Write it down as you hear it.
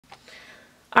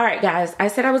All right, guys, I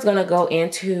said I was going to go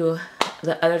into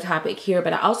the other topic here,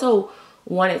 but I also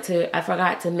I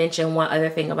forgot to mention one other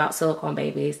thing about silicone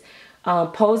babies.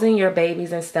 Posing your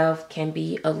babies and stuff can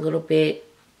be a little bit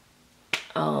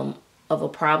of a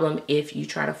problem if you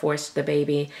try to force the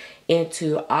baby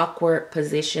into awkward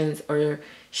positions or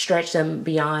stretch them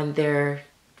beyond their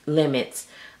limits.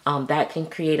 That can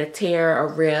create a tear, a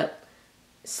rip,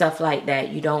 stuff like that.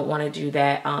 You don't want to do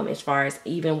that. As far as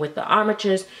even with the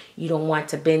armatures, you don't want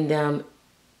to bend them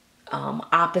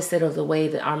opposite of the way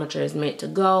the armature is meant to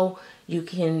go. You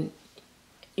can,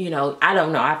 you know, I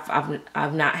don't know.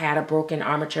 I've not had a broken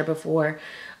armature before,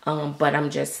 but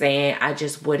I'm just saying I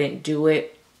just wouldn't do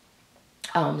it.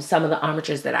 Some of the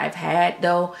armatures that I've had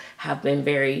though have been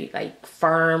very like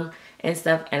firm and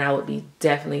stuff, and I would be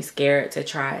definitely scared to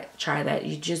try that.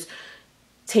 You just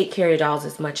take care of your dolls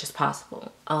as much as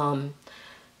possible,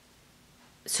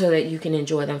 so that you can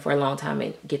enjoy them for a long time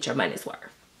and get your money's worth.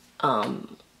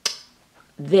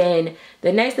 Then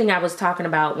the next thing I was talking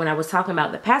about, when I was talking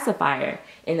about the pacifier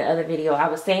in the other video, I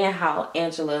was saying how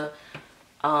Angela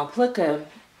Plica,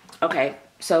 okay,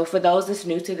 so for those that's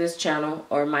new to this channel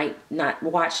or might not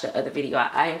watch the other video,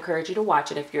 I encourage you to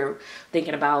watch it if you're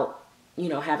thinking about, you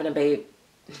know, having a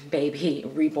baby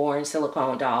reborn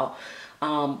silicone doll.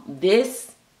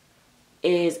 This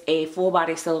is a full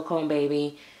body silicone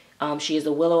baby. She is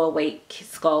a Willow Awake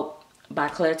sculpt by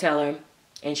Claire Taylor,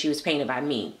 and she was painted by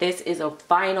me. This is a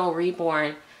final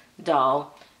reborn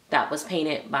doll that was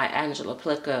painted by Angela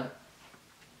Plica,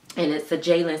 and it's a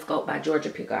Jalen sculpt by Georgia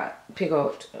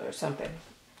Pigot or something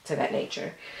to that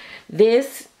nature.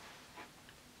 This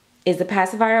is the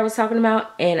pacifier I was talking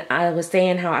about, and I was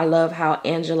saying how I love how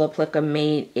Angela Plica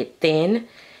made it thin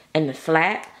and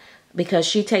flat, because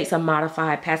she takes a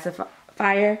modified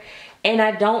pacifier, and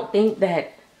I don't think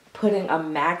that putting a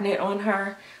magnet on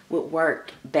her would work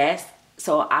best.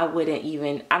 So I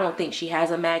don't think she has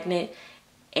a magnet,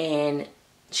 and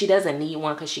she doesn't need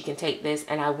one because she can take this,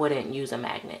 and I wouldn't use a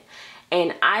magnet.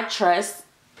 And I trust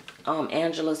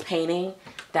Angela's painting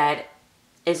that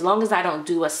as long as I don't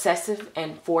do excessive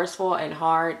and forceful and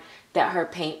hard, that her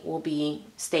paint will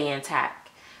stay intact.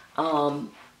 But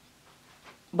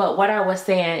what I was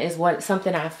saying is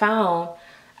something I found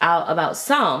out about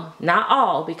some, not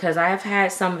all, because I have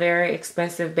had some very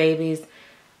expensive babies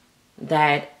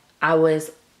that I was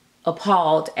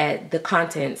appalled at the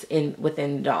contents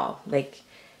within the doll. Like,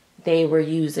 they were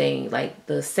using like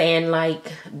the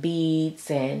sand-like beads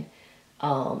and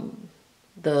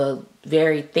the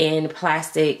very thin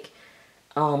plastic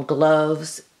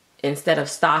gloves instead of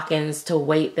stockings to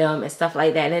weight them and stuff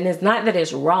like that. And it's not that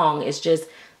it's wrong, it's just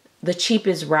the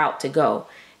cheapest route to go.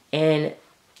 And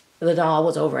the doll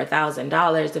was over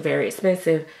 $1,000, very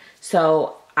expensive.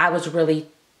 So I was really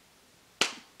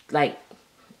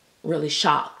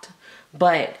shocked.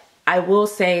 But I will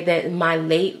say that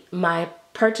my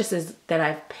purchases that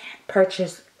I've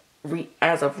purchased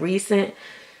as of recent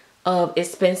of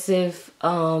expensive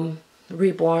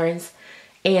reborns,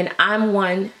 and I'm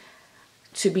one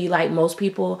to be like most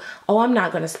people, oh, I'm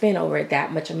not going to spend over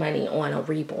that much money on a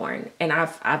reborn. And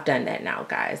I've done that now,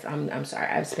 guys. I'm sorry.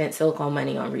 I've spent silicone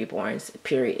money on reborns,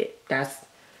 period. That's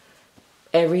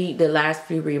the last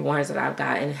few reborns that I've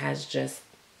gotten has just,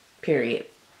 period,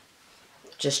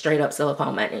 just straight up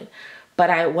silicone money.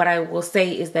 But what I will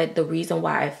say is that the reason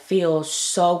why I feel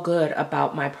so good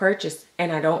about my purchase,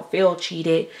 and I don't feel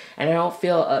cheated, and I don't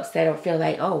feel upset or feel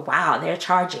like, oh wow, they're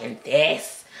charging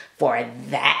this for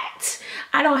that.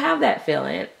 I don't have that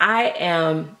feeling.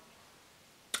 I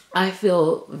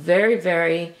feel very,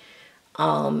 very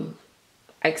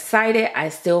excited. I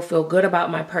still feel good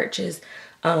about my purchase.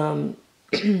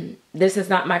 This is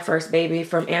not my first baby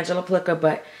from Angela Plica,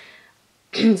 but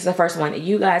it's the first one that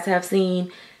you guys have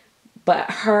seen.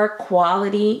 But her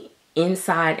quality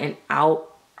inside and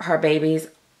out, her babies,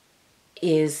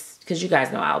 is, because you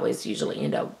guys know I always usually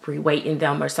end up reweighting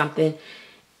them or something,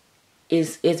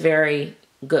 is very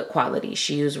good quality.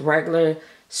 She used regular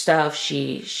stuff.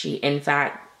 She in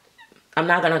fact, I'm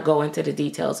not going to go into the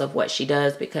details of what she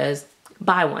does, because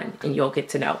buy one and you'll get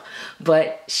to know.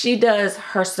 But she does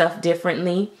her stuff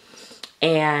differently,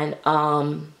 and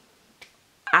I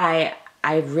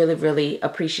really, really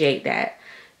appreciate that,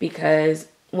 because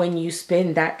when you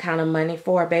spend that kind of money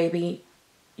for a baby,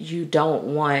 you don't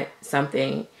want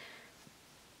something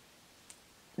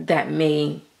that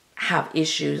may have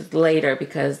issues later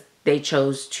because they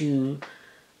chose to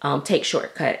take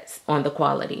shortcuts on the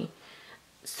quality.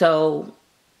 So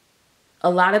a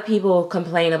lot of people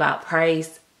complain about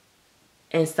price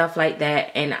and stuff like that,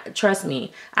 and trust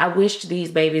me, I wish these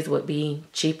babies would be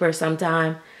cheaper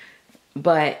sometime,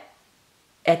 but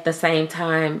at the same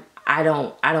time, I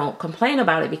don't complain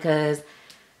about it because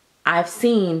I've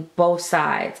seen both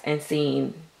sides and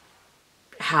seen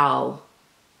how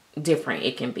different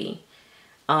it can be.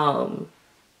 The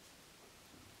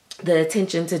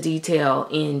attention to detail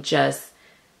in just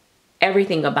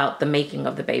everything about the making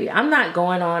of the baby. I'm not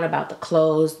going on about the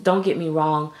clothes. Don't get me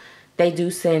wrong. They do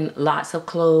send lots of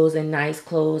clothes and nice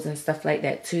clothes and stuff like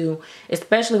that too,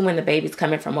 especially when the baby's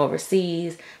coming from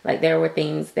overseas. Like there were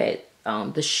things that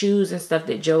the shoes and stuff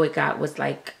that Joey got was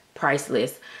like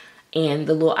priceless, and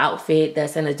the little outfit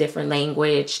that's in a different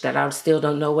language that I still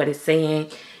don't know what it's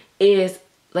saying is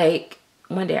like,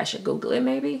 one day I should Google it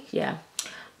maybe. Yeah.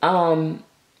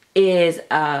 Is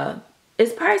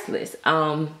priceless.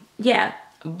 Yeah,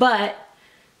 but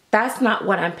that's not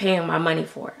what I'm paying my money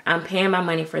for. I'm paying my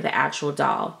money for the actual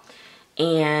doll.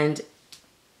 And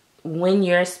when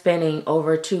you're spending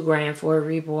over $2 grand for a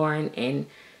reborn and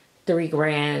 $3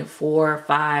 grand, 4,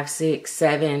 5, 6,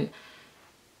 7,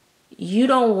 you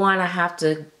don't want to have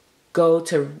to go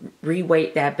to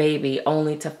reweight that baby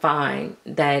only to find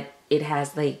that it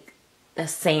has like a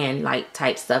sand like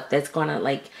type stuff that's gonna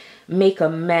like make a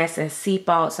mess and seep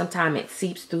out. Sometimes it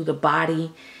seeps through the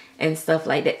body and stuff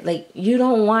like that. Like, you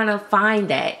don't want to find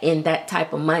that in that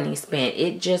type of money spent.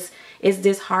 It just is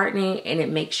disheartening, and it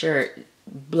makes your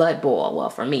blood boil. Well,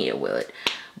 for me it would.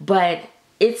 But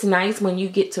it's nice when you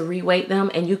get to reweight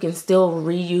them and you can still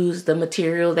reuse the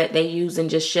material that they use and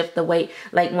just shift the weight.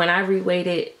 Like when I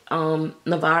reweighted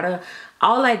Nevada,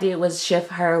 all I did was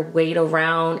shift her weight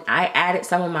around. I added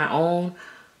some of my own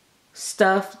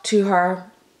stuff to her,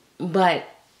 but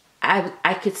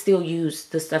I could still use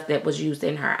the stuff that was used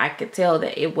in her. I could tell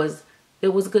that it was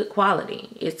good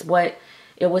quality. It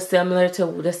was similar to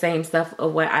the same stuff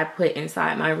of what I put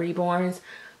inside my Reborns,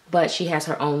 but she has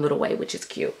her own little way, which is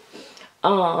cute.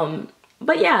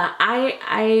 But yeah,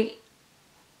 I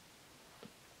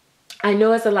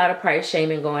know it's a lot of price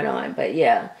shaming going on, but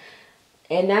yeah.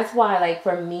 And that's why, like,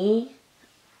 for me,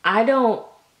 I don't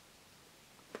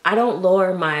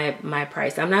lower my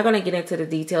price. I'm not going to get into the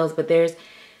details, but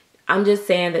I'm just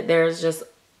saying that there's just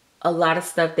a lot of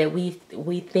stuff that we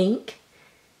think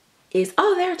is,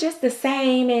 oh, they're just the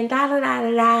same and da da da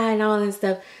da da and all this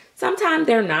stuff. Sometimes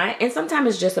they're not, and sometimes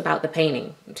it's just about the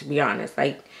painting, to be honest.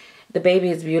 Like, the baby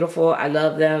is beautiful. I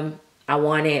love them. I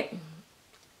want it.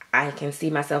 I can see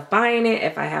myself buying it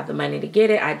if I have the money to get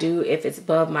it. I do. If it's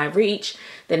above my reach,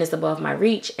 then it's above my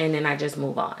reach, and then I just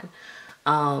move on.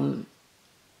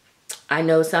 I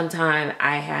know sometimes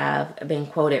I have been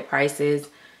quoted prices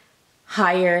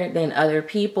higher than other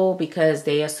people because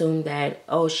they assume that,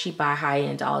 oh, she buy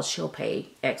high-end dolls, she'll pay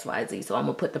XYZ, so I'm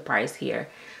gonna put the price here.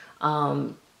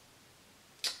 That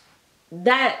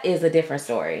is a different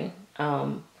story.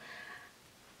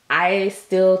 I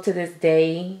still to this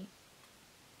day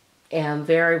am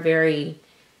very, very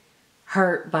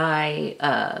hurt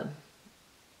by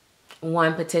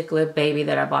one particular baby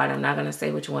that I bought. I'm not gonna say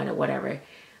which one or whatever,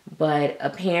 but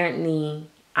apparently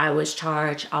I was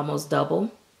charged almost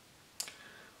double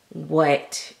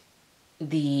what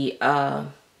the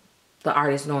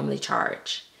artists normally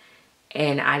charge,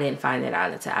 and I didn't find that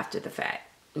out until after the fact.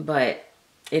 But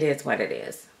it is what it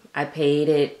is. I paid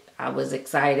it. I was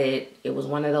excited. It was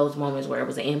one of those moments where it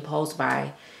was an impulse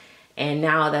buy, and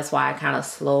now that's why I kind of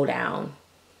slow down,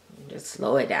 just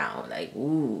slow it down. Like,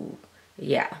 ooh,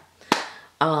 yeah.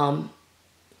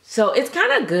 So it's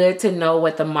kind of good to know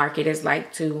what the market is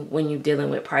like too when you're dealing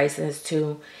with prices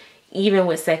too. Even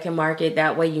with second market,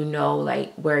 that way you know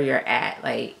like where you're at.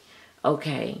 Like,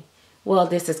 okay, well,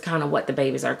 this is kind of what the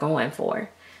babies are going for.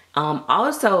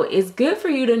 Also, it's good for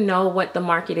you to know what the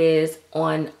market is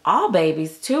on all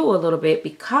babies too a little bit,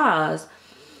 because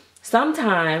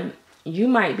sometimes you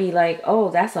might be like, oh,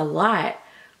 that's a lot.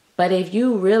 But if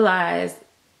you realize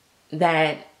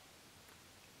that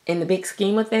in the big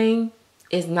scheme of things,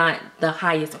 it's not the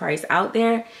highest price out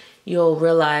there, you'll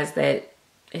realize that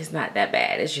it's not that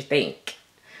bad as you think.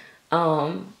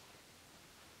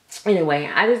 Anyway,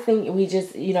 I just think we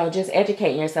just, you know, just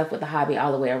educating yourself with the hobby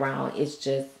all the way around. It's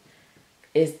just,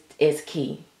 it's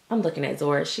key. I'm looking at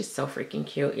Zora. She's so freaking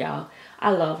cute, y'all.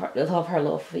 I love her. I love her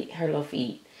little feet. Her little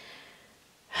feet.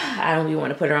 I don't even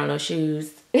want to put her on no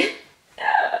shoes.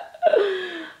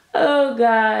 Oh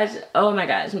gosh. Oh my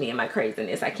gosh. Me and my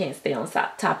craziness. I can't stay on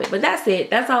topic. But that's it.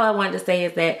 That's all I wanted to say,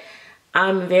 is that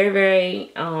I'm very,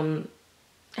 very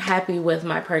happy with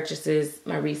my purchases,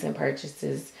 my recent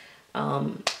purchases,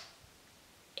 and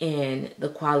the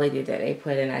quality that they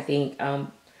put in. I think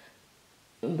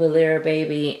Valera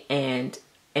Baby and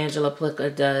Angela Plica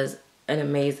does an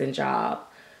amazing job.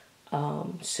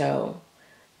 So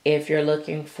If you're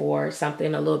looking for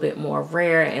something a little bit more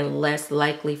rare and less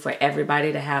likely for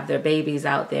everybody to have their babies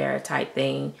out there type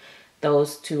thing,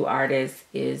 those two artists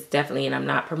is definitely, and I'm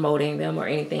not promoting them or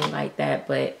anything like that,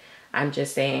 but I'm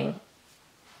just saying,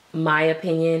 my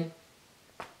opinion,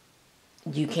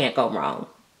 you can't go wrong.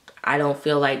 I don't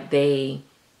feel like they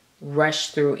rush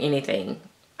through anything.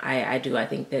 I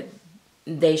think that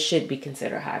they should be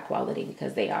considered high quality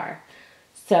because they are.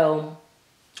 So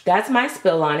that's my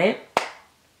spill on it.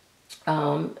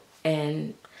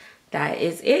 And that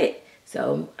is it.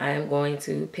 So I am going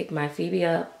to pick my Phoebe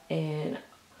up and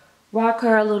rock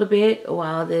her a little bit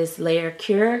while this layer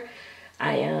cure.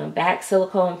 I am back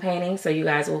silicone painting, so you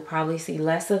guys will probably see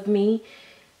less of me.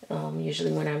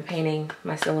 Usually when I'm painting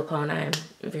my silicone, I'm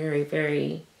very,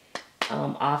 very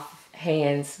off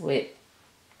hands with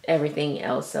everything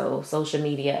else. So social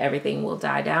media, everything will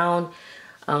die down.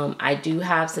 I do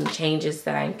have some changes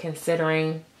that I'm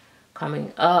considering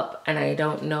coming up, and I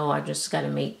don't know. I just got to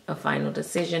make a final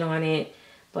decision on it,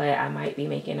 but I might be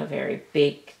making a very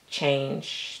big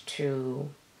change to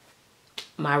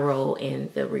my role in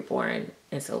the Reborn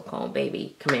and Silicone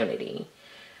baby community.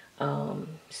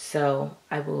 So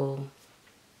I will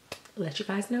let you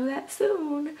guys know that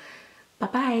soon.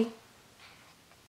 Bye-bye.